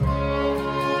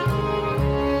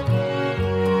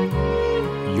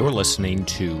You're listening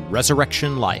to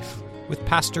Resurrection Life with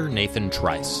Pastor Nathan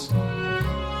Trice.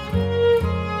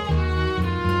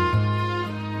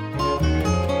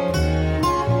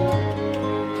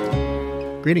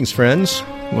 Greetings, friends.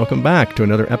 Welcome back to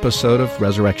another episode of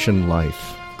Resurrection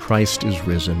Life. Christ is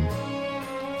risen.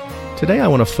 Today I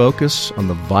want to focus on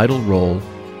the vital role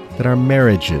that our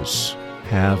marriages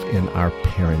have in our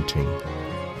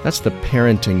parenting. That's the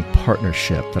parenting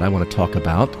partnership that I want to talk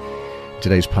about.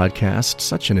 Today's podcast,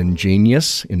 such an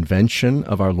ingenious invention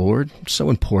of our Lord, so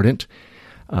important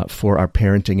for our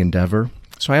parenting endeavor.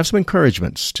 So I have some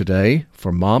encouragements today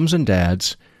for moms and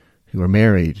dads who are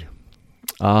married.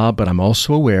 But I'm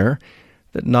also aware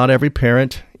that not every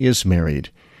parent is married.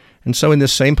 And so in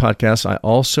this same podcast, I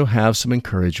also have some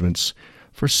encouragements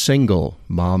for single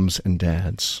moms and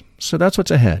dads. So that's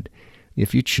what's ahead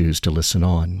if you choose to listen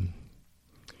on.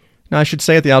 Now, I should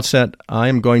say at the outset, I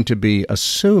am going to be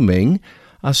assuming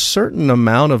a certain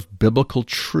amount of biblical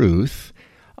truth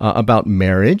about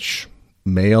marriage,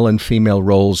 male and female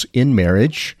roles in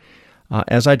marriage,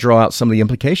 as I draw out some of the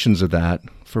implications of that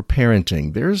for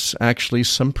parenting. There's actually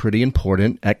some pretty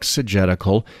important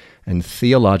exegetical and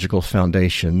theological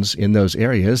foundations in those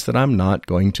areas that I'm not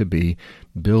going to be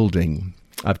building.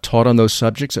 I've taught on those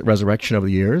subjects at Resurrection over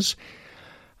the years.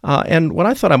 And what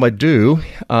I thought I might do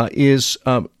is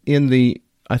in the,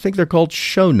 I think they're called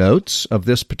show notes of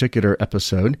this particular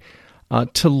episode,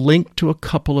 to link to a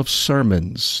couple of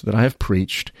sermons that I have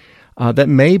preached that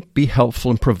may be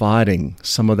helpful in providing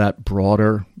some of that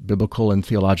broader biblical and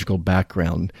theological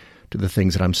background to the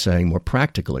things that I'm saying more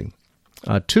practically.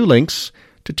 Two links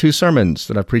to two sermons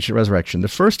that I've preached at Resurrection. The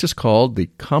first is called The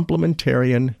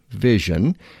Complementarian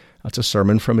Vision. That's a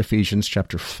sermon from Ephesians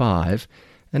chapter 5.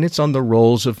 And it's on the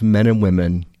roles of men and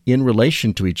women in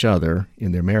relation to each other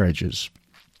in their marriages.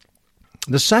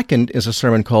 The second is a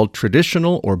sermon called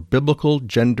Traditional or Biblical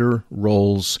Gender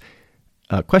Roles, ?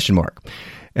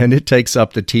 And it takes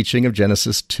up the teaching of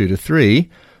Genesis 2-3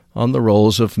 on the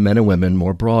roles of men and women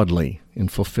more broadly in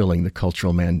fulfilling the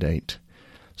cultural mandate.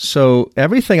 So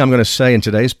everything I'm going to say in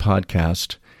today's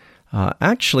podcast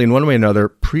actually, in one way or another,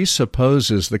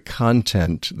 presupposes the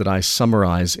content that I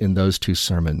summarize in those two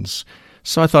sermons.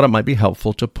 So I thought it might be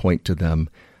helpful to point to them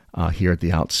here at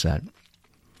the outset.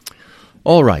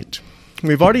 All right.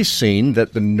 We've already seen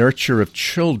that the nurture of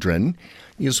children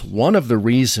is one of the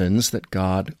reasons that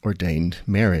God ordained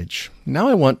marriage. Now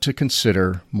I want to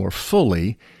consider more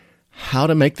fully how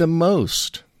to make the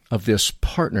most of this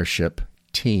partnership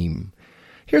team.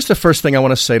 Here's the first thing I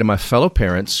want to say to my fellow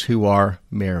parents who are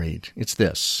married. It's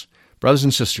this. Brothers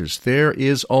and sisters, there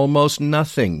is almost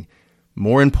nothing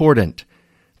more important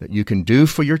that you can do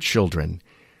for your children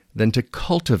than to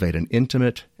cultivate an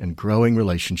intimate and growing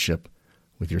relationship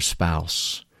with your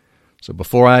spouse. So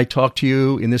before I talk to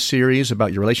you in this series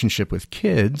about your relationship with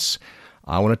kids,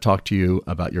 I want to talk to you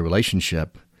about your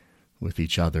relationship with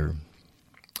each other.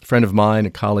 A friend of mine,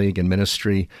 a colleague in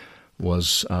ministry,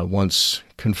 was once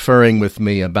conferring with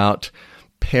me about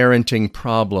parenting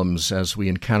problems as we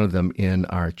encounter them in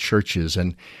our churches.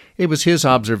 And it was his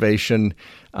observation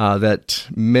that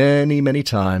many, many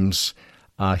times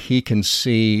he can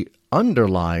see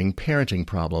underlying parenting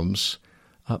problems,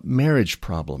 marriage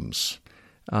problems.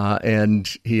 And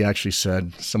he actually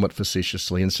said, somewhat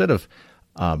facetiously, instead of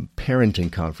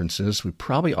parenting conferences, we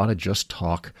probably ought to just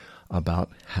talk about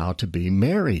how to be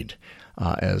married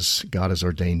as God has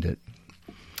ordained it.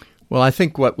 Well, I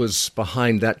think what was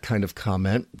behind that kind of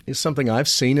comment is something I've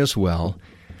seen as well.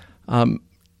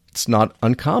 It's not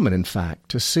uncommon, in fact,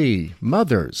 to see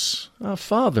mothers,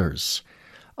 fathers,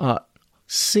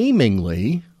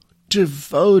 seemingly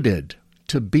devoted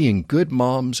to being good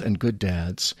moms and good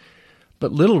dads,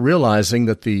 but little realizing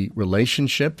that the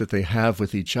relationship that they have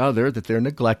with each other, that they're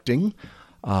neglecting,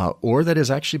 or that is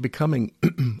actually becoming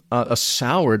a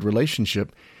soured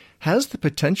relationship, has the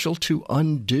potential to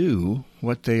undo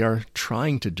what they are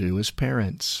trying to do as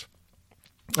parents.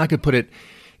 I could put it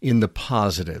in the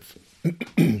positive.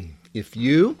 If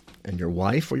you and your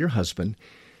wife or your husband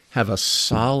have a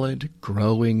solid,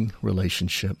 growing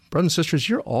relationship, brothers and sisters,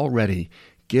 you're already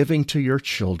giving to your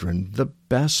children the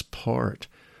best part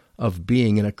of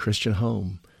being in a Christian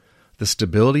home. The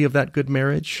stability of that good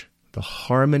marriage, the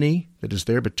harmony that is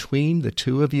there between the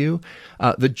two of you,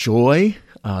 the joy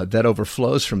that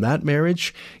overflows from that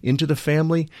marriage into the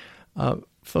family.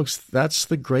 Folks, that's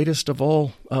the greatest of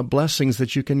all blessings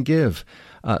that you can give,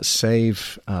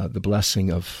 save the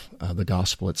blessing of the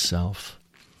gospel itself.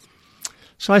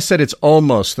 So I said it's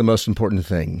almost the most important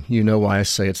thing. You know why I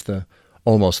say it's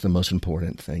almost the most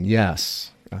important thing.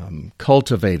 Yes,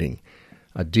 cultivating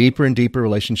a deeper and deeper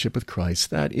relationship with Christ.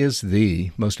 That is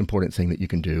the most important thing that you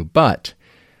can do. But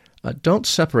don't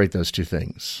separate those two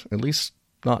things, at least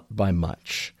not by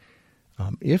much.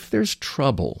 If there's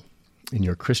trouble in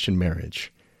your Christian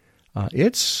marriage,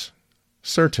 it's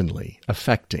certainly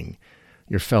affecting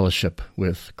your fellowship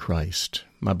with Christ.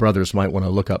 My brothers might want to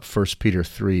look up 1 Peter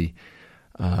 3,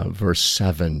 verse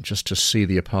 7, just to see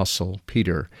the Apostle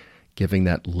Peter giving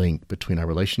that link between our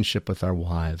relationship with our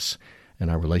wives and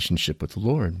our relationship with the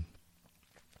Lord.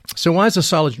 So why is a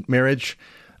solid marriage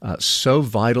so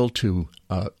vital to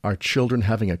our children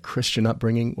having a Christian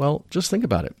upbringing? Well, just think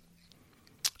about it.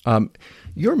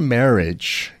 Your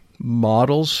marriage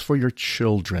models for your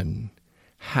children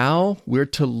how we're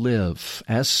to live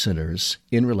as sinners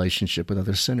in relationship with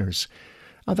other sinners.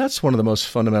 That's one of the most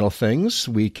fundamental things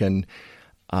we can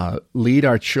lead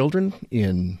our children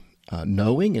in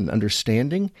knowing and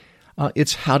understanding.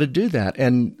 It's how to do that.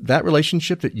 And that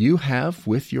relationship that you have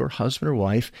with your husband or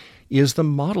wife is the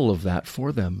model of that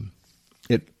for them.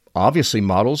 It obviously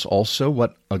models also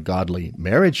what a godly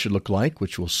marriage should look like,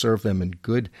 which will serve them in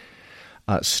good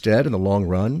stead in the long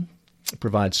run. It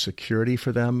provides security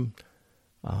for them.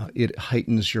 It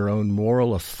heightens your own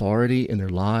moral authority in their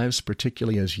lives,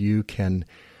 particularly as you can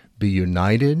be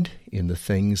united in the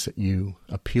things that you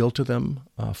appeal to them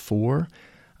for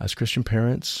as Christian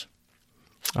parents.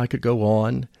 I could go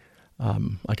on.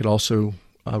 I could also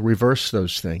reverse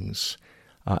those things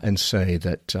and say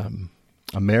that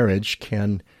a marriage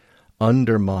can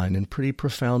undermine in pretty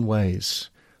profound ways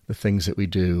the things that we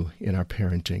do in our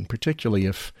parenting, particularly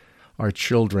if our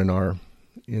children are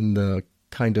in the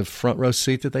kind of front row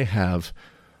seat that they have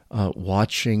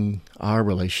watching our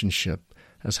relationship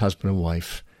as husband and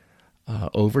wife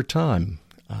over time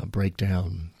break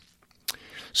down.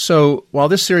 So while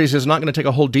this series is not going to take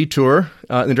a whole detour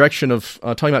in the direction of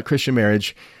talking about Christian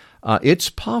marriage, it's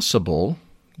possible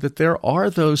that there are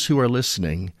those who are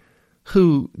listening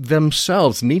who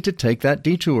themselves need to take that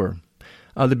detour.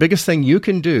 The biggest thing you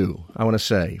can do, I want to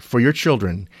say, for your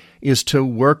children is to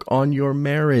work on your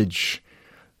marriage.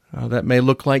 That may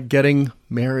look like getting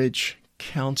marriage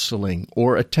counseling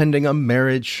or attending a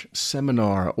marriage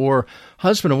seminar, or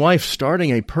husband and wife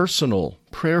starting a personal,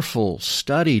 prayerful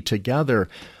study together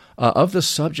of the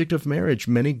subject of marriage.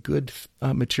 Many good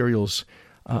materials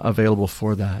available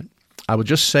for that. I would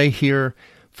just say here,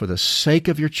 for the sake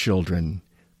of your children,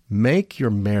 make your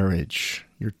marriage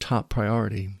your top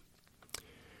priority.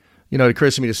 You know, it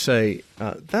occurs to me to say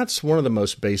that's one of the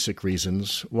most basic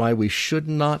reasons why we should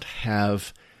not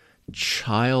have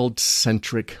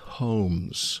child-centric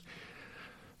homes.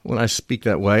 When I speak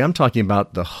that way, I'm talking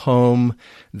about the home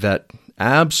that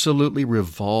absolutely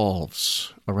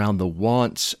revolves around the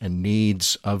wants and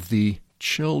needs of the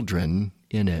children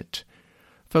in it.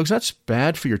 Folks, that's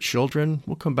bad for your children.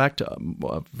 We'll come back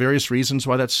to various reasons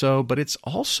why that's so, but it's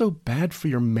also bad for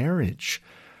your marriage,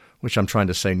 which I'm trying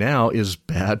to say now is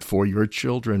bad for your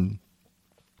children.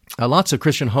 Lots of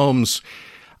Christian homes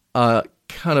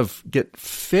kind of get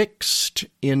fixed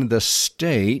in the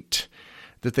state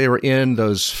that they were in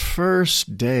those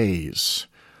first days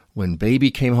when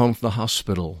baby came home from the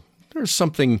hospital. There's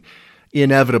something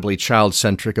inevitably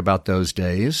child-centric about those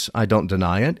days. I don't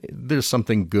deny it. There's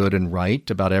something good and right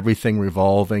about everything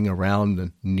revolving around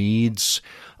the needs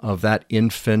of that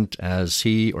infant as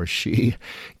he or she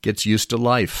gets used to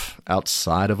life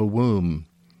outside of a womb.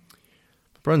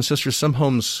 Brothers and sisters, some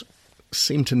homes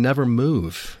seem to never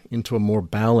move into a more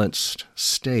balanced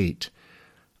state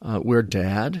where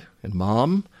dad and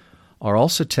mom are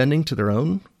also tending to their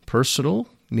own personal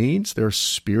needs, their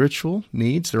spiritual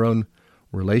needs, their own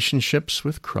relationships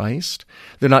with Christ.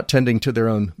 They're not tending to their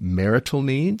own marital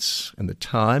needs and the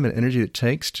time and energy it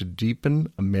takes to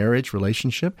deepen a marriage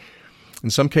relationship. In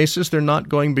some cases, they're not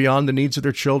going beyond the needs of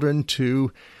their children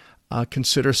to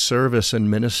consider service and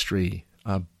ministry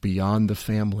beyond the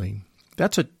family.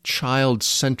 That's a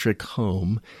child-centric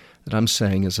home that I'm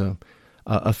saying is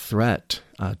a threat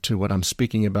to what I'm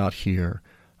speaking about here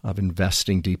of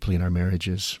investing deeply in our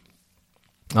marriages.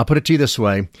 I'll put it to you this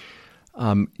way.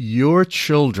 Your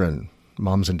children,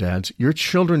 moms and dads, your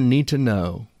children need to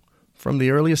know from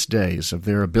the earliest days of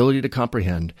their ability to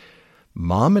comprehend,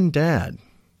 mom and dad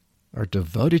are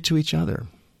devoted to each other,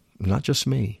 not just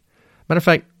me. Matter of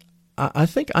fact, I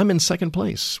think I'm in second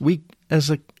place. We, as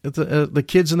the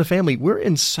kids in the family, we're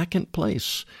in second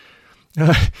place.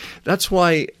 That's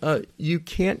why you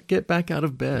can't get back out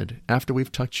of bed after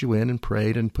we've tucked you in and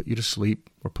prayed and put you to sleep,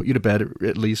 or put you to bed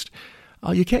at least.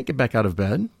 You can't get back out of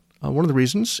bed. One of the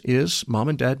reasons is mom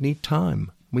and dad need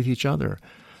time with each other.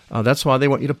 That's why they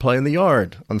want you to play in the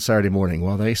yard on Saturday morning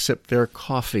while they sip their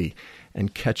coffee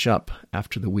and catch up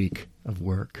after the week of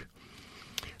work.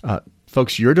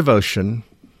 Folks, your devotion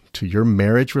to your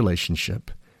marriage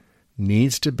relationship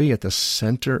needs to be at the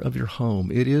center of your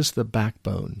home. It is the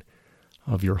backbone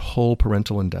of your whole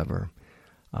parental endeavor.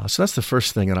 So that's the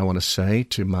first thing that I want to say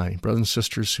to my brothers and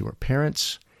sisters who are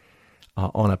parents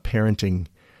on a parenting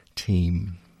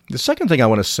team. The second thing I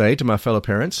want to say to my fellow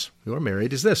parents who are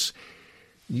married is this: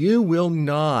 you will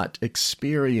not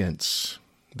experience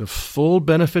the full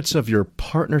benefits of your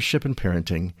partnership in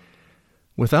parenting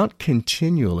without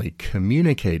continually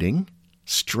communicating,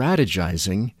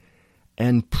 strategizing,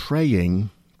 and praying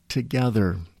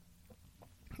together.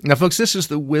 Now, folks, this is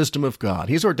the wisdom of God.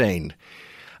 He's ordained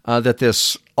that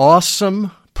this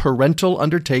awesome parental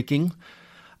undertaking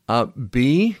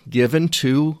be given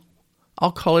to,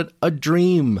 I'll call it, a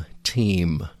dream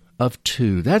team of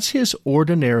two. That's His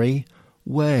ordinary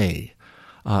way.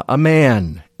 A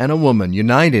man and a woman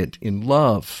united in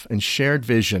love and shared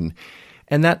vision.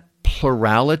 And that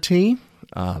plurality,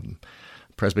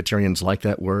 Presbyterians like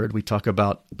that word. We talk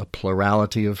about a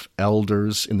plurality of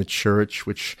elders in the church,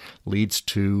 which leads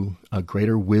to a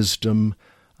greater wisdom,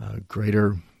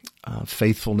 greater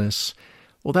faithfulness.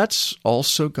 Well, that's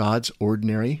also God's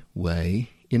ordinary way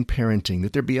in parenting,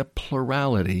 that there be a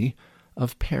plurality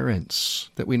of parents,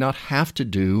 that we not have to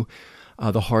do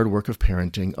the hard work of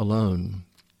parenting alone.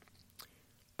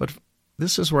 But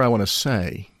this is where I want to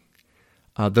say,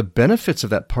 the benefits of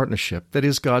that partnership, that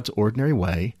is God's ordinary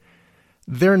way,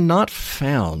 they're not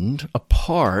found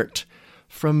apart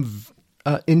from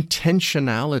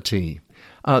intentionality,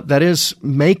 that is,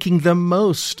 making the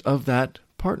most of that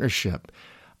partnership.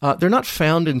 They're not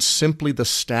found in simply the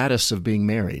status of being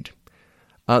married.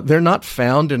 They're not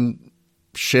found in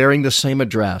sharing the same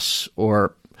address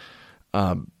or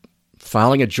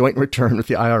filing a joint return with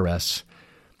the IRS.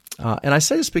 And I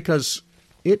say this because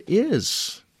it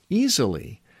is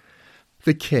easily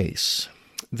the case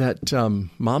that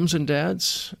moms and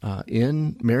dads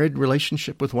in married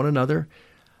relationship with one another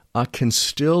can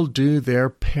still do their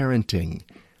parenting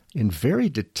in very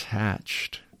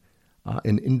detached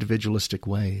and individualistic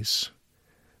ways.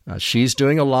 She's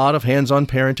doing a lot of hands-on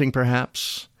parenting,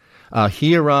 perhaps.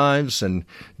 He arrives and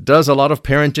does a lot of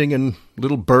parenting in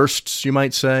little bursts, you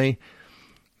might say.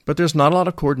 But there's not a lot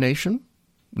of coordination,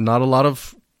 not a lot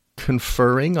of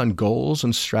conferring on goals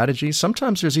and strategies.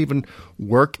 Sometimes there's even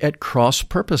work at cross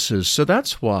purposes. So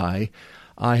that's why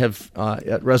I have,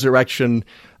 at Resurrection,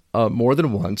 more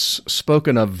than once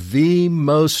spoken of the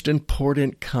most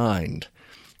important kind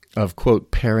of,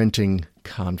 quote, parenting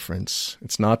conference.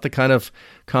 It's not the kind of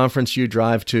conference you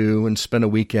drive to and spend a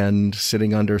weekend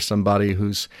sitting under somebody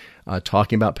who's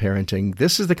talking about parenting.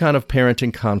 This is the kind of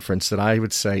parenting conference that I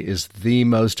would say is the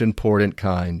most important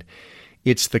kind.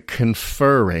 It's the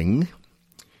conferring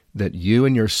that you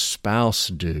and your spouse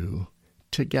do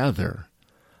together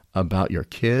about your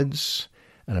kids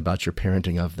and about your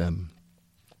parenting of them.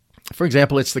 For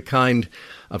example, it's the kind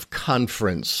of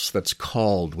conference that's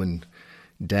called when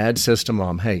dad says to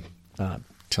mom, hey,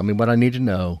 tell me what I need to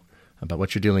know about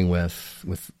what you're dealing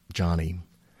with Johnny.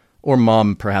 Or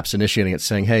mom perhaps initiating it,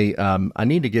 saying, hey, I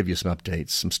need to give you some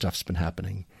updates. Some stuff's been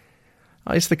happening.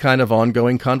 It's the kind of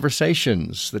ongoing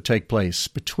conversations that take place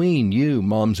between you,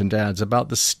 moms and dads, about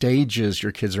the stages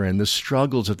your kids are in, the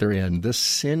struggles that they're in, the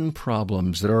sin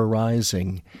problems that are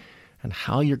arising, and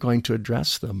how you're going to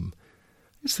address them.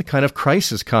 It's the kind of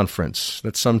crisis conference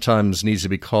that sometimes needs to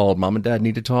be called, Mom and Dad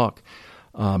need to talk,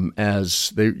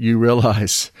 as you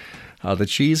realize that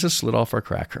Jesus lit off our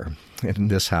cracker in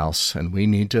this house, and we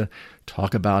need to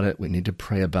talk about it, we need to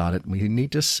pray about it, we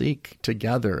need to seek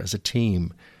together as a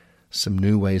team some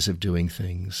new ways of doing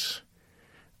things.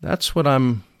 That's what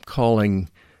I'm calling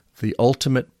the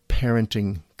ultimate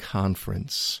parenting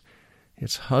conference.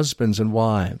 It's husbands and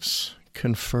wives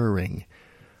conferring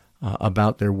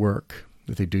about their work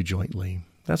that they do jointly.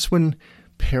 That's when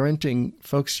parenting,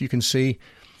 folks, you can see,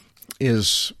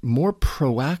 is more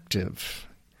proactive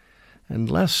and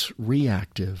less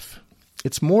reactive.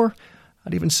 It's more,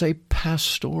 I'd even say,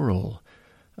 pastoral,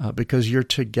 because you're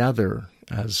together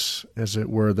as it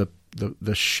were, the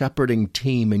shepherding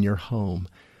team in your home,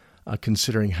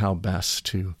 considering how best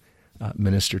to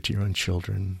minister to your own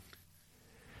children.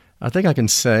 I think I can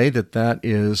say that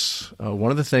is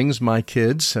one of the things my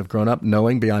kids have grown up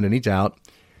knowing beyond any doubt.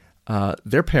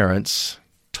 Their parents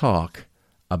talk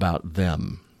about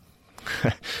them.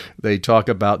 They talk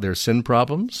about their sin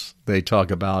problems. They talk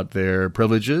about their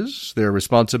privileges, their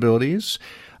responsibilities,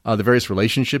 the various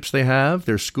relationships they have,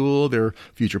 their school, their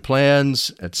future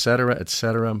plans, etc.,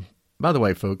 etc. By the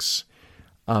way, folks,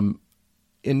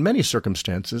 in many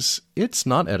circumstances, it's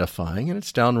not edifying and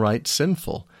it's downright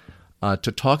sinful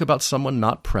to talk about someone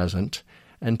not present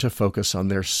and to focus on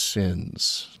their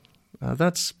sins.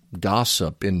 That's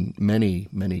gossip in many,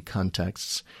 many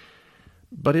contexts.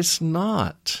 But it's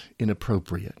not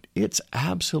inappropriate. It's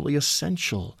absolutely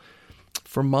essential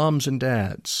for moms and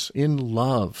dads in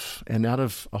love and out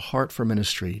of a heart for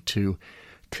ministry to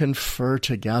confer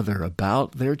together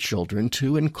about their children,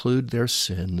 to include their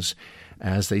sins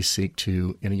as they seek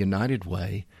to, in a united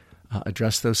way,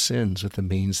 address those sins with the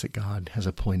means that God has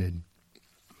appointed.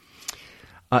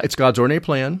 It's God's ordinary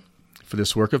plan for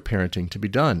this work of parenting to be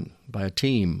done by a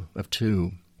team of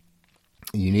two.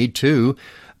 You need two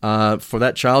for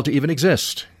that child to even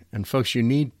exist. And folks, you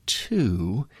need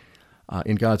two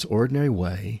in God's ordinary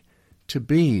way to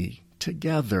be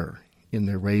together in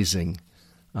their raising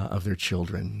of their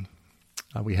children.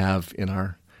 We have in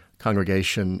our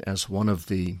congregation as one of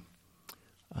the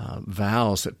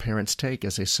vows that parents take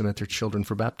as they submit their children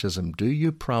for baptism, do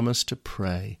you promise to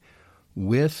pray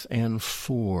with and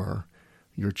for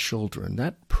your children?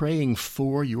 That praying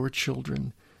for your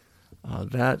children,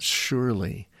 that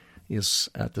surely is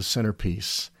at the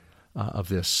centerpiece of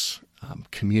this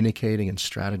communicating and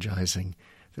strategizing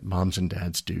that moms and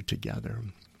dads do together.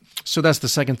 So that's the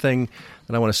second thing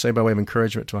that I want to say by way of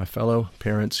encouragement to my fellow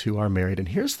parents who are married. And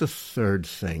here's the third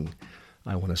thing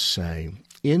I want to say.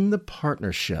 In the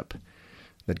partnership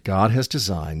that God has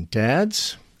designed,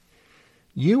 dads,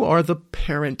 you are the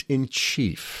parent in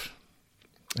chief.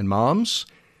 And moms,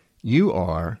 you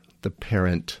are the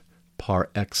parent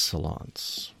par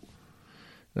excellence.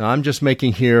 Now, I'm just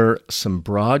making here some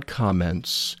broad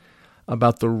comments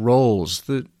about the roles,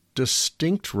 the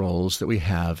distinct roles that we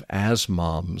have as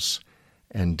moms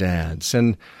and dads.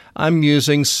 And I'm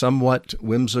using somewhat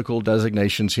whimsical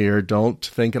designations here. Don't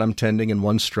think that I'm tending in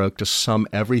one stroke to sum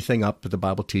everything up that the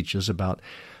Bible teaches about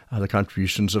the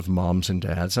contributions of moms and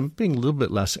dads. I'm being a little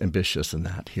bit less ambitious than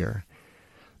that here.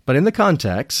 But in the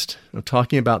context of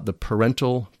talking about the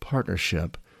parental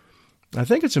partnership, I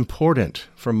think it's important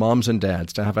for moms and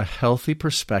dads to have a healthy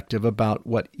perspective about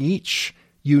what each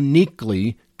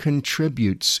uniquely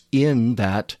contributes in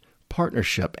that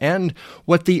partnership and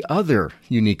what the other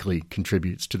uniquely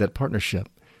contributes to that partnership.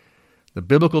 The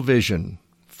biblical vision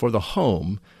for the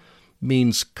home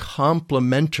means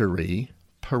complementary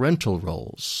parental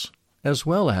roles as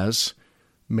well as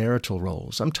marital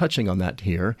roles. I'm touching on that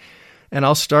here. And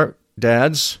I'll start,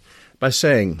 dads, by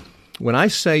saying, when I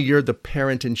say you're the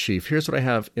parent in chief, here's what I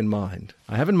have in mind.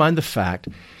 I have in mind the fact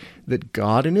that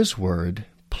God in His Word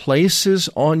places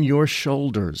on your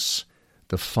shoulders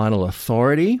the final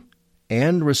authority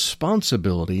and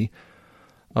responsibility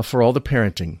for all the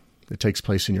parenting that takes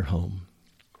place in your home.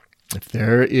 If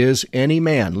there is any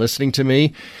man listening to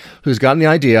me who's gotten the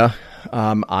idea,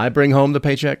 I bring home the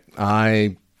paycheck,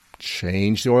 I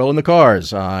change the oil in the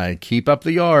cars, I keep up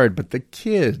the yard, but the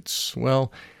kids,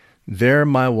 well, they're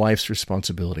my wife's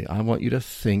responsibility. I want you to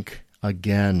think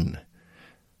again,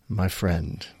 my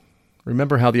friend.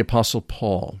 Remember how the Apostle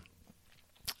Paul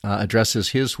addresses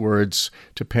his words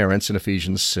to parents in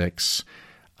Ephesians 6.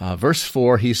 Verse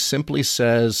 4, he simply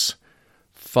says,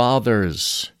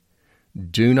 "Fathers,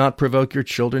 do not provoke your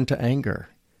children to anger,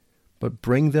 but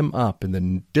bring them up in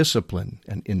the discipline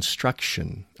and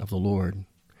instruction of the Lord."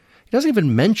 He doesn't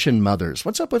even mention mothers.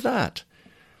 What's up with that?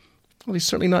 Well, he's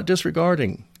certainly not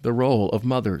disregarding the role of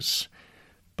mothers,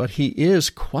 but he is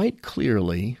quite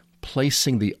clearly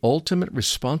placing the ultimate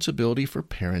responsibility for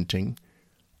parenting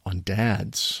on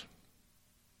dads.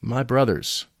 My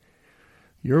brothers,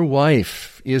 your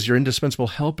wife is your indispensable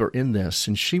helper in this,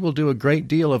 and she will do a great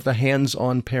deal of the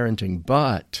hands-on parenting,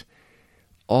 but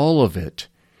all of it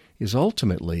is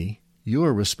ultimately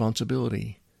your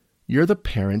responsibility. You're the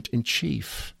parent in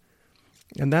chief.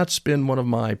 And that's been one of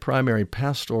my primary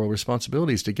pastoral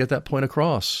responsibilities, to get that point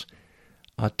across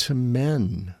to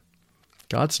men.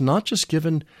 God's not just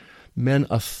given men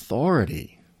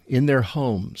authority in their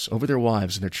homes over their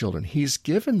wives and their children. He's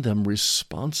given them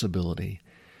responsibility.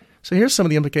 So here's some of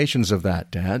the implications of that,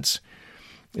 dads.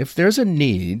 If there's a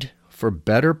need for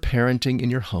better parenting in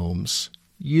your homes,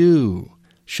 you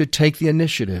should take the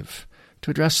initiative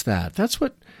to address that. That's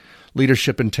what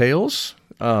leadership entails.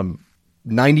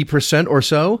 90% or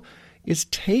so is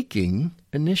taking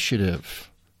initiative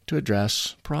to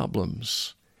address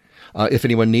problems. If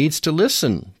anyone needs to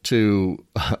listen to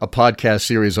a podcast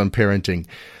series on parenting,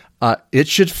 it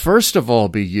should first of all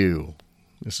be you.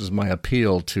 This is my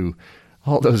appeal to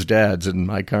all those dads in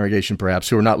my congregation, perhaps,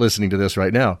 who are not listening to this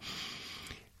right now.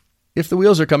 If the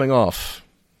wheels are coming off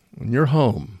in your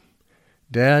home,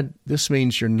 Dad, this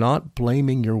means you're not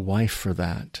blaming your wife for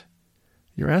that.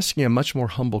 You're asking a much more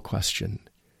humble question.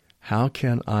 How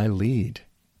can I lead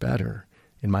better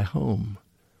in my home.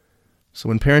 So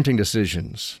when parenting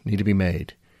decisions need to be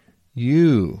made,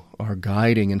 you are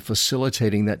guiding and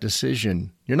facilitating that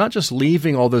decision. You're not just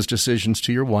leaving all those decisions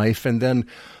to your wife and then,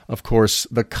 of course,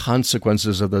 the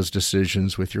consequences of those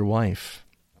decisions with your wife.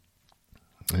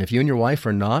 And if you and your wife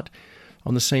are not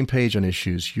on the same page on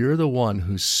issues, you're the one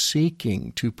who's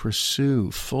seeking to pursue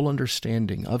full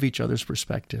understanding of each other's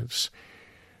perspectives.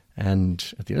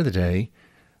 And at the end of the day,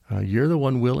 you're the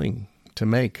one willing to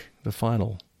make the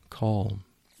final call.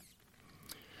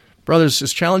 Brothers,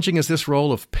 as challenging as this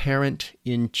role of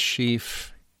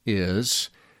parent-in-chief is,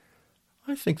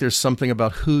 I think there's something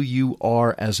about who you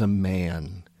are as a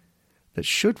man that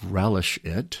should relish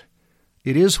it.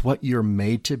 It is what you're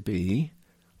made to be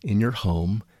in your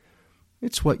home.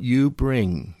 It's what you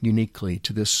bring uniquely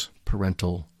to this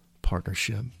parental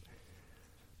partnership.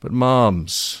 But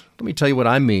moms, let me tell you what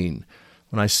I mean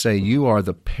when I say you are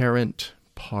the parent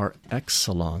par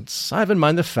excellence. I have in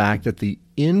mind the fact that the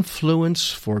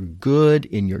influence for good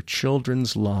in your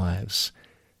children's lives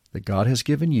that God has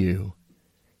given you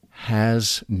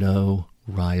has no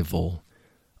rival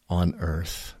on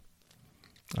earth.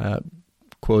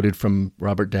 Quoted from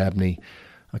Robert Dabney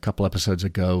a couple episodes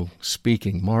ago,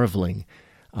 marveling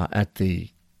at the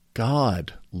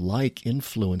God-like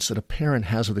influence that a parent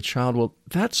has with a child. Well,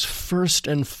 that's first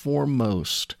and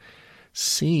foremost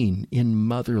seen in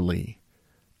motherly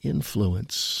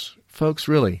influence. Folks,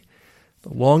 really,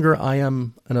 the longer I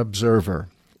am an observer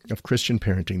of Christian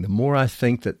parenting, the more I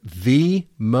think that the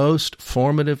most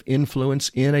formative influence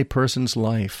in a person's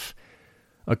life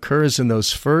occurs in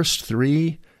those first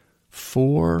 3,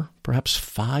 4, perhaps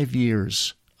 5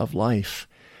 years of life.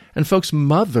 And folks,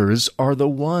 mothers are the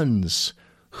ones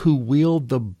who wield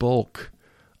the bulk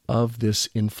of this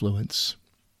influence.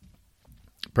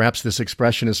 Perhaps this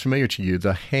expression is familiar to you.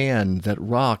 The hand that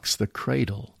rocks the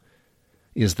cradle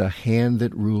is the hand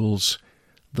that rules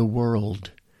the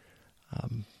world.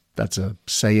 That's a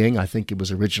saying. I think it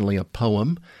was originally a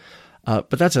poem. But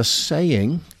that's a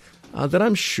saying that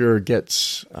I'm sure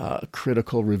gets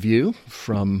critical review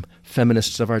from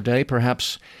feminists of our day.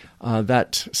 Perhaps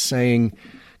that saying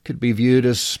could be viewed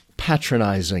as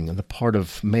patronizing on the part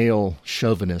of male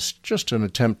chauvinists, just an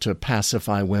attempt to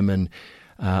pacify women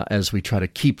as we try to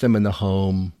keep them in the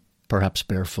home, perhaps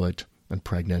barefoot and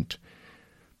pregnant.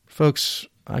 Folks,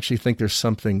 I actually think there's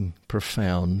something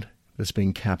profound that's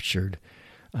being captured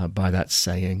by that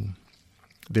saying.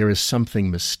 There is something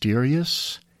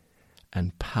mysterious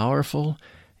and powerful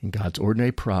in God's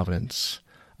ordinary providence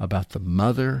about the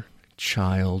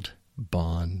mother-child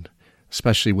bond,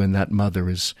 especially when that mother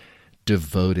is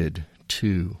devoted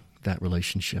to that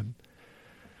relationship.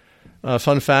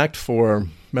 Fun fact for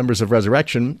members of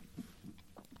Resurrection,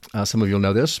 some of you will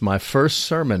know this, my first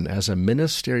sermon as a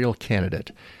ministerial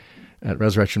candidate at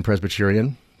Resurrection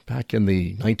Presbyterian back in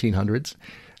the 1900s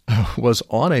was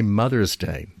on a Mother's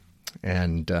Day.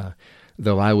 And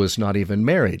though I was not even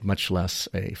married, much less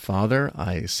a father,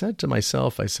 I said to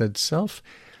myself, Self,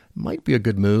 might be a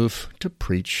good move to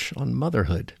preach on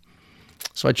motherhood.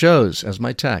 So I chose as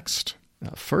my text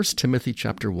 1 Timothy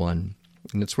chapter 1,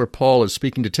 and it's where Paul is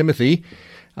speaking to Timothy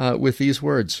with these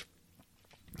words.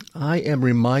 I am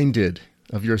reminded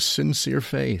of your sincere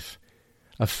faith,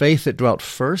 a faith that dwelt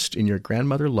first in your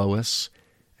grandmother Lois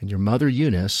and your mother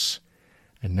Eunice,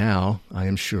 and now, I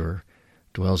am sure,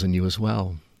 dwells in you as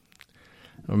well.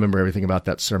 I don't remember everything about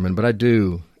that sermon, but I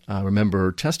do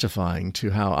remember testifying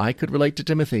to how I could relate to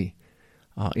Timothy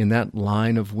in that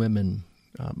line of women.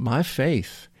 My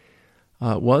faith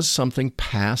was something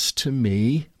passed to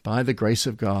me by the grace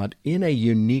of God in a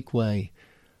unique way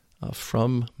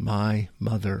from my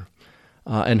mother,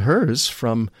 and hers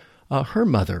from her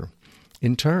mother,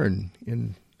 in turn,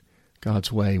 in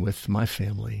God's way with my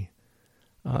family.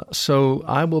 So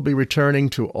I will be returning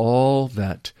to all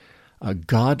that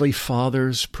godly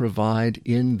fathers provide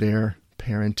in their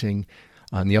parenting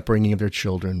and the upbringing of their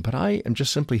children. But I am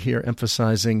just simply here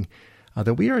emphasizing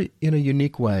that we are, in a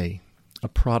unique way, a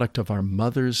product of our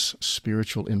mother's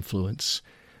spiritual influence,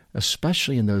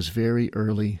 especially in those very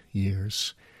early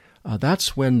years.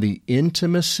 That's when the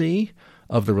intimacy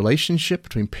of the relationship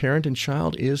between parent and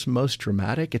child is most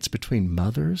dramatic. It's between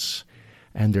mothers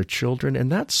and their children,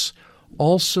 and that's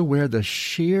also where the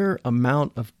sheer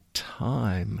amount of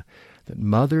time that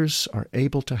mothers are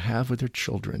able to have with their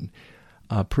children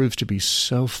proves to be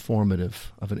so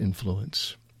formative of an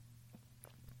influence.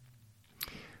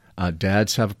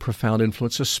 Dads have a profound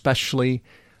influence, especially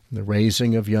in the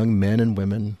raising of young men and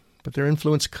women, but their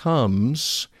influence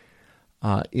comes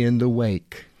in the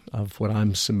wake of what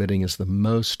I'm submitting as the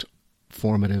most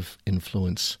formative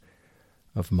influence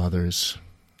of mothers.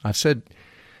 I've said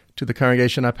to the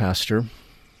congregation I pastor,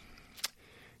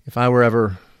 if I were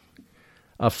ever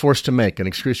forced to make an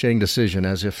excruciating decision,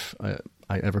 as if I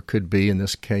ever could be in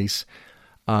this case,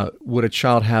 would a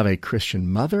child have a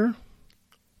Christian mother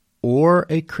or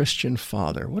a Christian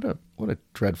father? What a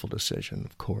dreadful decision,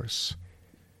 of course.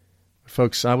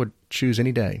 Folks, I would choose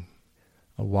any day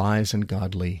a wise and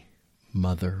godly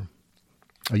mother,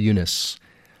 a Eunice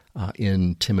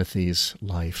in Timothy's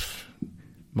life.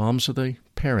 Moms are the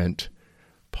parent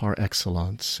par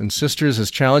excellence. And sisters, as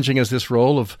challenging as this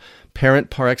role of parent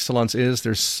par excellence is,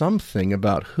 there's something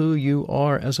about who you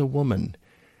are as a woman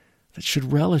that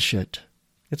should relish it.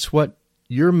 It's what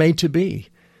you're made to be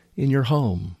in your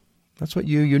home. That's what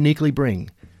you uniquely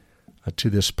bring to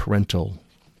this parental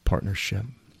partnership.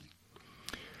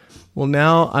 Well,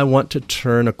 now I want to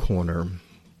turn a corner,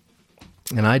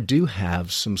 and I do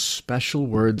have some special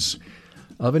words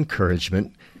of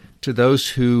encouragement to those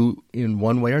who, in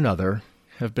one way or another,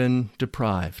 have been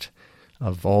deprived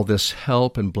of all this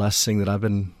help and blessing that I've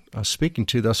been speaking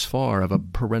to thus far of a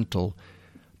parental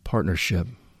partnership.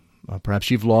 Perhaps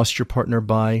you've lost your partner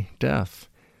by death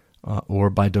or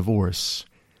by divorce.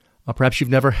 Perhaps you've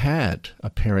never had a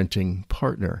parenting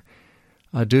partner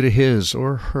due to his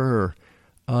or her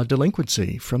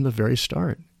delinquency from the very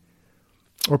start.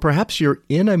 Or perhaps you're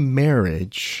in a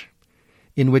marriage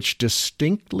in which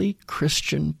distinctly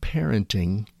Christian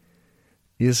parenting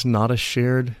is not a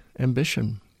shared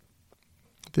ambition.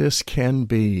 This can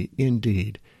be,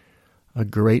 indeed, a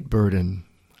great burden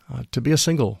to be a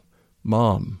single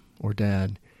mom or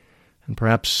dad. And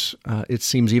perhaps it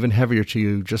seems even heavier to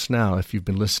you just now if you've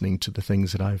been listening to the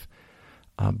things that I've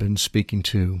been speaking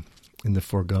to in the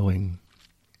foregoing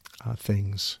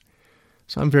things.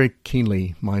 So I'm very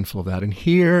keenly mindful of that. And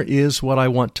here is what I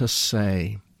want to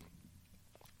say.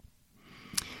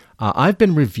 I've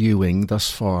been reviewing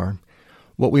thus far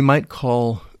what we might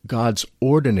call God's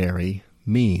ordinary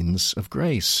means of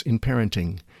grace in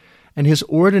parenting. And his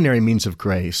ordinary means of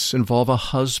grace involve a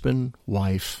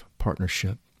husband-wife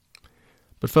partnership.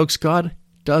 But folks, God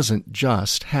doesn't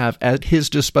just have at his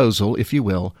disposal, if you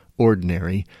will,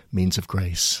 ordinary means of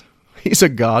grace. He's a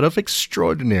God of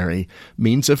extraordinary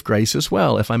means of grace as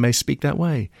well, if I may speak that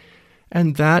way.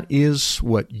 And that is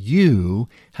what you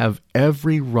have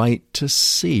every right to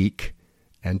seek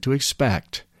and to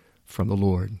expect from the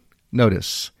Lord.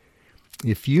 Notice,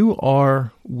 if you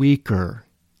are weaker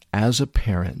as a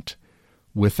parent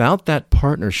without that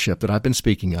partnership that I've been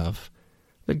speaking of,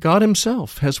 that God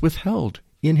himself has withheld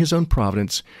in his own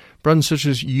providence, brothers and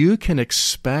sisters, you can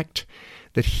expect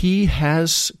that he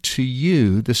has to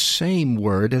you the same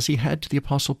word as he had to the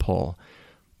Apostle Paul.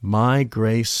 My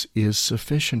grace is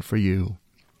sufficient for you,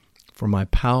 for my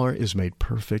power is made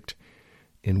perfect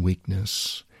in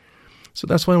weakness. So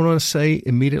that's what I want to say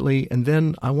immediately, and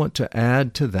then I want to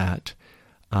add to that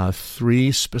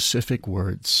 3 specific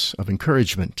words of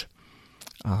encouragement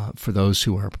for those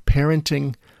who are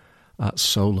parenting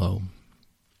solo.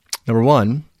 Number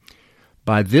 1,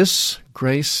 by this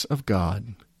grace of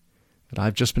God that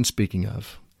I've just been speaking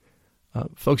of,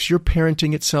 folks, your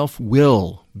parenting itself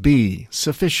will be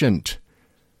sufficient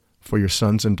for your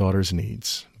sons and daughters'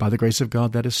 needs. By the grace of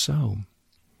God, that is so.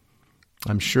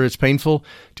 I'm sure it's painful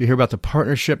to hear about the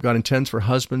partnership God intends for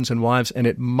husbands and wives, and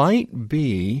it might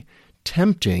be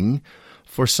tempting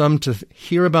for some to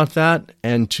hear about that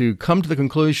and to come to the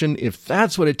conclusion, if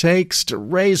that's what it takes to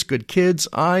raise good kids,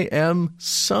 I am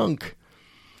sunk.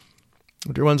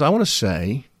 Dear ones, I want to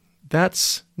say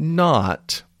that's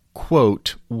not,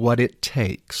 quote, what it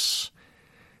takes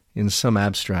in some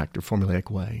abstract or formulaic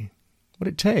way. What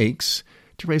it takes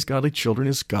to raise godly children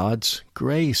is God's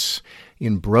grace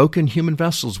in broken human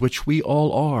vessels, which we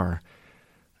all are,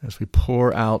 as we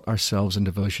pour out ourselves in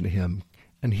devotion to him.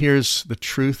 And here's the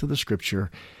truth of the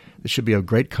Scripture that should be of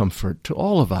great comfort to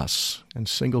all of us, and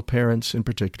single parents in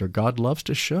particular. God loves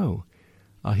to show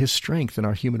his strength in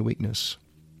our human weakness.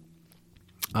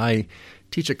 I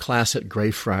teach a class at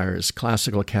Greyfriars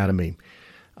Classical Academy,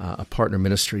 a partner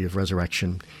ministry of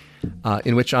Resurrection,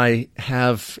 in which I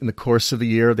have, in the course of the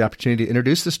year, the opportunity to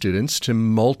introduce the students to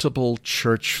multiple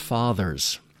church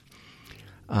fathers,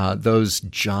 those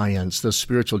giants, those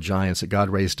spiritual giants that God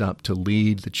raised up to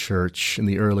lead the church in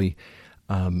the early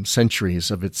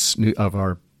centuries of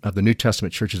the New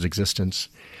Testament church's existence.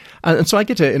 And so I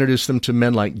get to introduce them to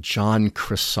men like John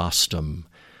Chrysostom,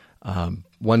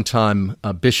 one time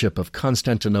a bishop of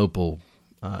Constantinople,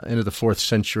 end of the 4th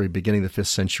century, beginning of the 5th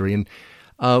century, and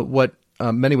what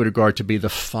many would regard to be the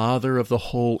father of the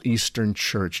whole Eastern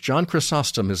Church. John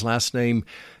Chrysostom, his last name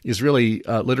is really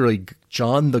literally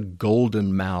John the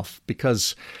Golden Mouth,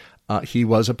 because he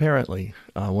was apparently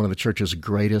one of the church's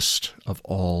greatest of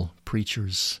all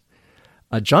preachers.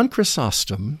 John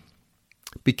Chrysostom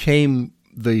became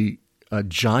the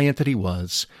giant that he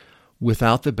was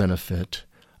without the benefit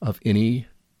of any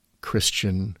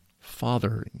Christian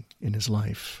fathering in his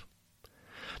life.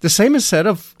 The same is said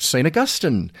of St.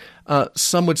 Augustine.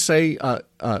 Some would say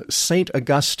St.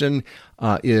 Augustine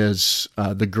is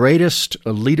the greatest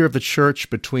leader of the church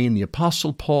between the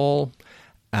Apostle Paul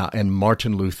and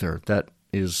Martin Luther. That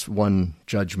is one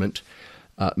judgment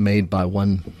made by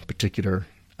one particular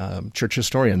church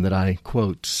historian that I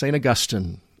quote. St.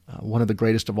 Augustine, one of the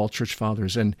greatest of all church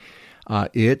fathers. And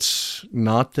it's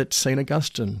not that St.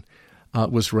 Augustine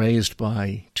was raised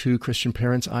by two Christian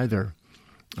parents either.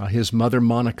 His mother,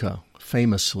 Monica,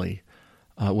 famously,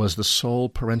 was the sole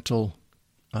parental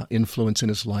influence in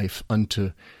his life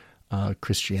unto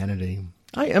Christianity.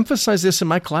 I emphasize this in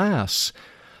my class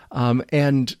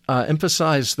and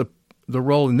emphasize the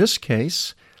role in this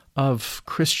case of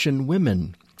Christian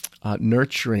women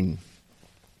nurturing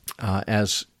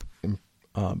as,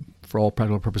 for all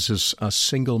practical purposes,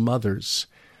 single mothers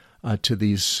to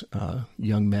these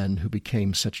young men who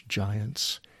became such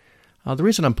giants. The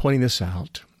reason I'm pointing this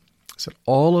out is that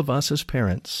all of us as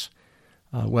parents,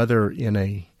 whether in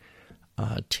a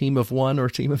team of one or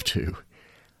a team of two,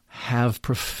 have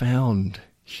profound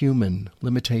human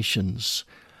limitations.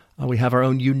 We have our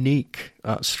own unique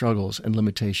struggles and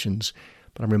limitations,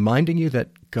 but I'm reminding you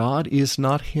that God is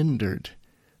not hindered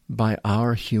by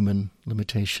our human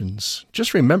limitations.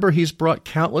 Just remember, He's brought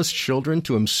countless children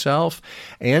to Himself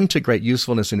and to great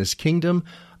usefulness in His kingdom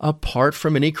apart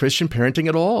from any Christian parenting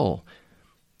at all.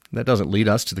 That doesn't lead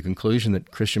us to the conclusion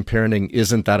that Christian parenting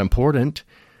isn't that important.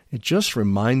 It just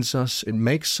reminds us, it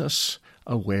makes us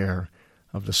aware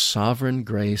of the sovereign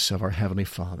grace of our Heavenly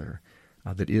Father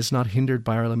that is not hindered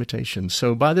by our limitations.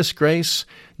 So by this grace,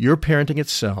 your parenting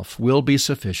itself will be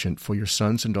sufficient for your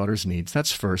sons' and daughters' needs.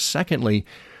 That's first. Secondly,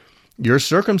 your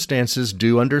circumstances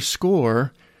do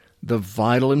underscore the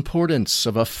vital importance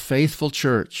of a faithful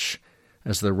church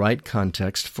as the right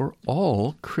context for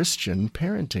all Christian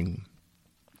parenting.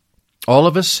 All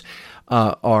of us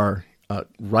are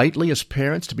rightly as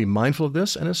parents to be mindful of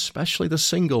this, and especially the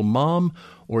single mom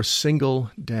or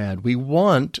single dad. We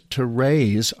want to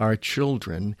raise our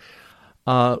children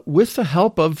with the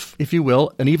help of, if you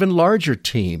will, an even larger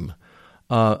team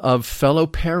of fellow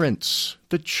parents,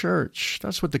 the church.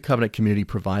 That's what the covenant community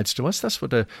provides to us. That's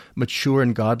what a mature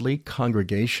and godly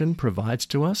congregation provides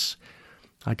to us.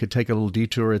 I could take a little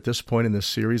detour at this point in this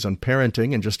series on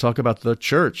parenting and just talk about the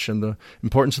church and the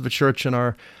importance of the church in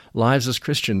our lives as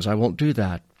Christians. I won't do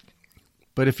that.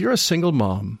 But if you're a single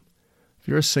mom, if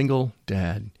you're a single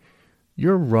dad,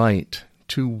 you're right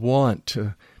to want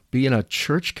to be in a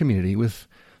church community with,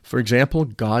 for example,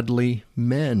 godly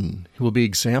men who will be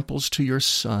examples to your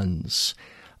sons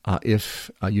if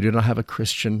you do not have a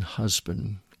Christian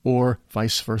husband, or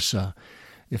vice versa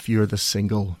if you're the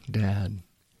single dad.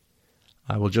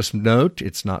 I will just note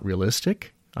it's not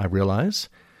realistic, I realize,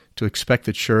 to expect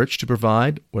the church to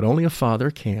provide what only a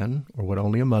father can or what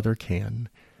only a mother can.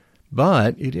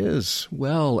 But it is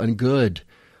well and good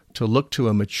to look to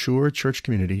a mature church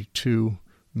community to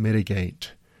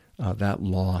mitigate that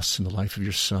loss in the life of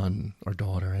your son or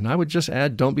daughter. And I would just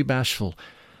add, don't be bashful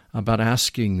about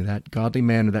asking that godly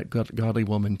man or that godly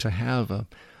woman to have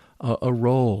a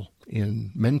role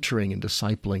in mentoring and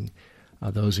discipling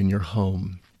those in your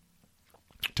home.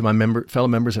 To my fellow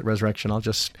members at Resurrection, I'll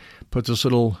just put this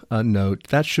little note.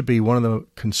 That should be one of the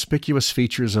conspicuous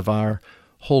features of our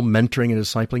whole mentoring and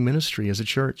discipling ministry as a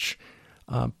church,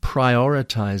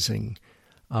 prioritizing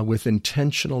with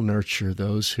intentional nurture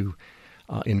those who,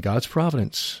 in God's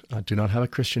providence, do not have a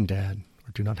Christian dad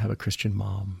or do not have a Christian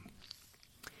mom.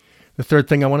 The third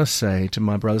thing I want to say to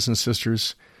my brothers and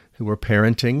sisters who are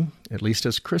parenting, at least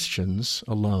as Christians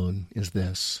alone, is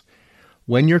this.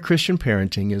 When your Christian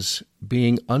parenting is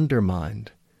being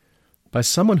undermined by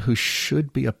someone who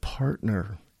should be a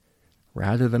partner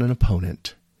rather than an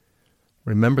opponent,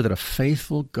 remember that a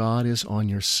faithful God is on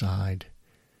your side.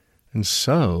 And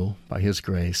so, by His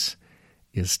grace,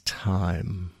 is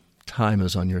time. Time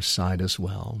is on your side as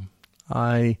well.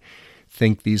 I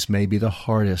think these may be the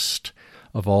hardest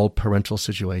of all parental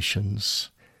situations.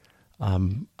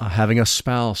 Having a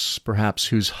spouse, perhaps,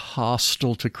 who's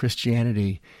hostile to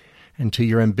Christianity and to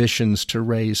your ambitions to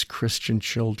raise Christian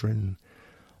children,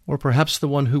 or perhaps the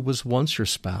one who was once your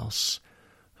spouse,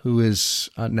 who is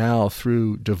now,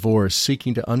 through divorce,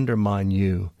 seeking to undermine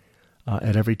you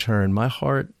at every turn. My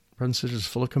heart, brothers and sisters, is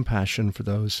full of compassion for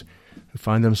those who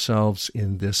find themselves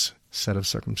in this set of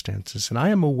circumstances. And I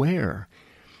am aware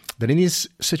that in these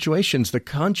situations, the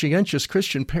conscientious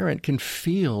Christian parent can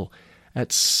feel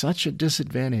at such a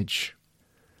disadvantage.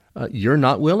 You're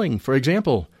not willing, for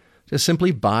example, to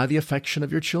simply buy the affection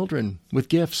of your children with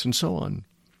gifts and so on.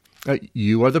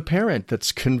 You are the parent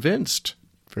that's convinced,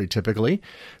 very typically,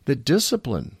 that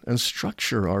discipline and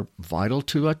structure are vital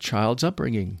to a child's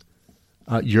upbringing.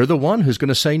 You're the one who's going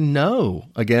to say no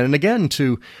again and again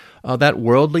to that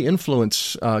worldly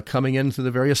influence coming in through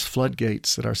the various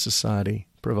floodgates that our society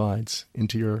provides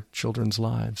into your children's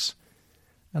lives.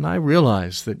 And I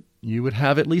realize that you would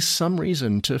have at least some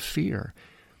reason to fear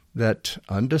that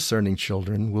undiscerning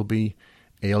children will be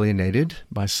alienated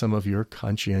by some of your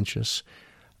conscientious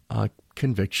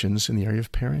convictions in the area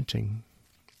of parenting.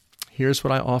 Here's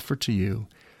what I offer to you.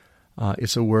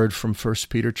 It's a word from 1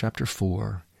 Peter chapter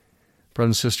 4.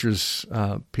 Brothers and sisters,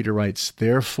 Peter writes,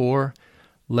 "Therefore,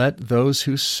 let those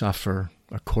who suffer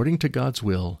according to God's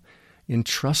will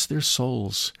entrust their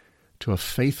souls to a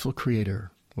faithful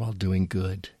Creator while doing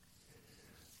good."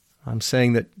 I'm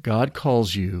saying that God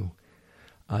calls you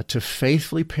to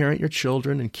faithfully parent your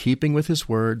children in keeping with His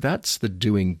Word. That's the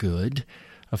doing good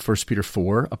of 1 Peter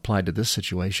 4 applied to this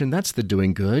situation. That's the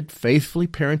doing good, faithfully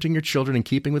parenting your children in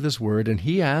keeping with His Word. And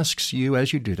He asks you,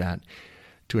 as you do that,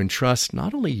 to entrust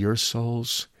not only your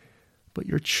souls, but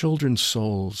your children's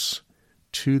souls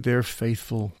to their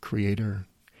faithful Creator.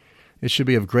 It should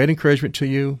be of great encouragement to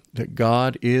you that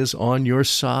God is on your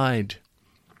side.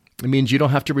 It means you don't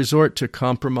have to resort to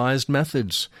compromised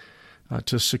methods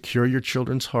to secure your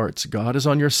children's hearts. God is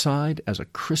on your side as a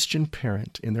Christian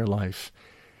parent in their life.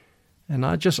 And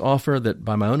I just offer that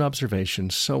by my own observation,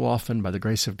 so often by the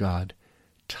grace of God,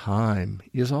 time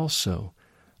is also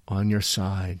on your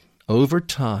side. Over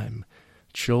time,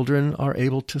 children are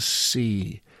able to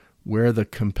see where the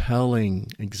compelling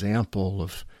example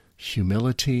of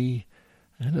humility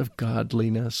and of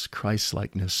godliness,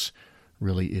 Christ-likeness,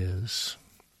 really is.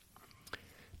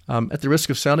 At the risk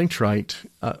of sounding trite,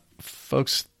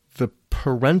 folks, the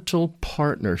parental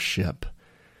partnership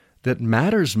that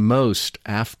matters most,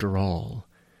 after all,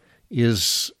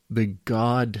 is the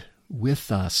God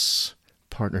with us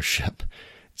partnership.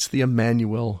 It's the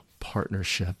Emmanuel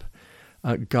partnership.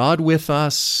 God with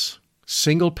us,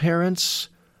 single parents,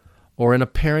 or in a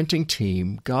parenting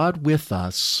team, God with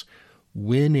us,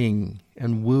 winning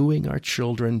and wooing our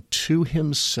children to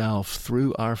Himself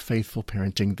through our faithful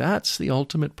parenting. That's the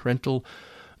ultimate parental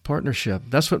partnership.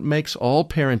 That's what makes all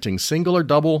parenting, single or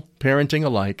double parenting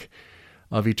alike,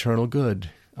 of eternal good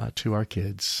to our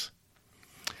kids.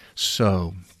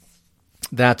 So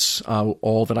that's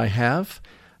all that I have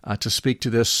to speak to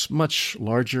this much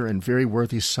larger and very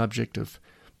worthy subject of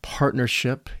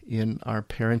partnership in our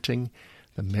parenting,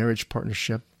 the marriage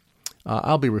partnership.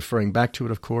 I'll be referring back to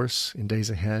it, of course, in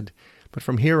days ahead. But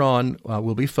from here on,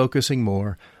 we'll be focusing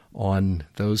more on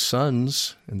those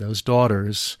sons and those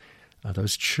daughters,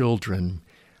 those children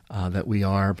that we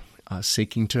are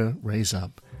seeking to raise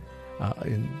up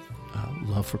in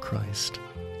love for Christ.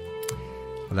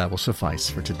 That will suffice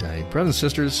for today. Brothers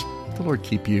and sisters, the Lord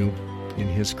keep you in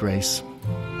His grace.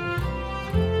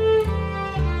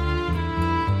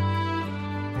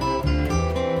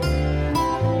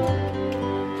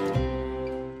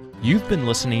 You've been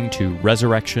listening to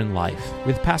Resurrection Life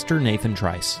with Pastor Nathan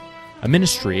Trice, a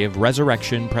ministry of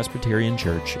Resurrection Presbyterian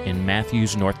Church in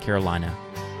Matthews, North Carolina.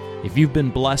 If you've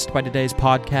been blessed by today's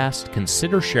podcast,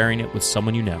 consider sharing it with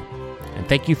someone you know. And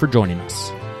thank you for joining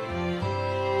us.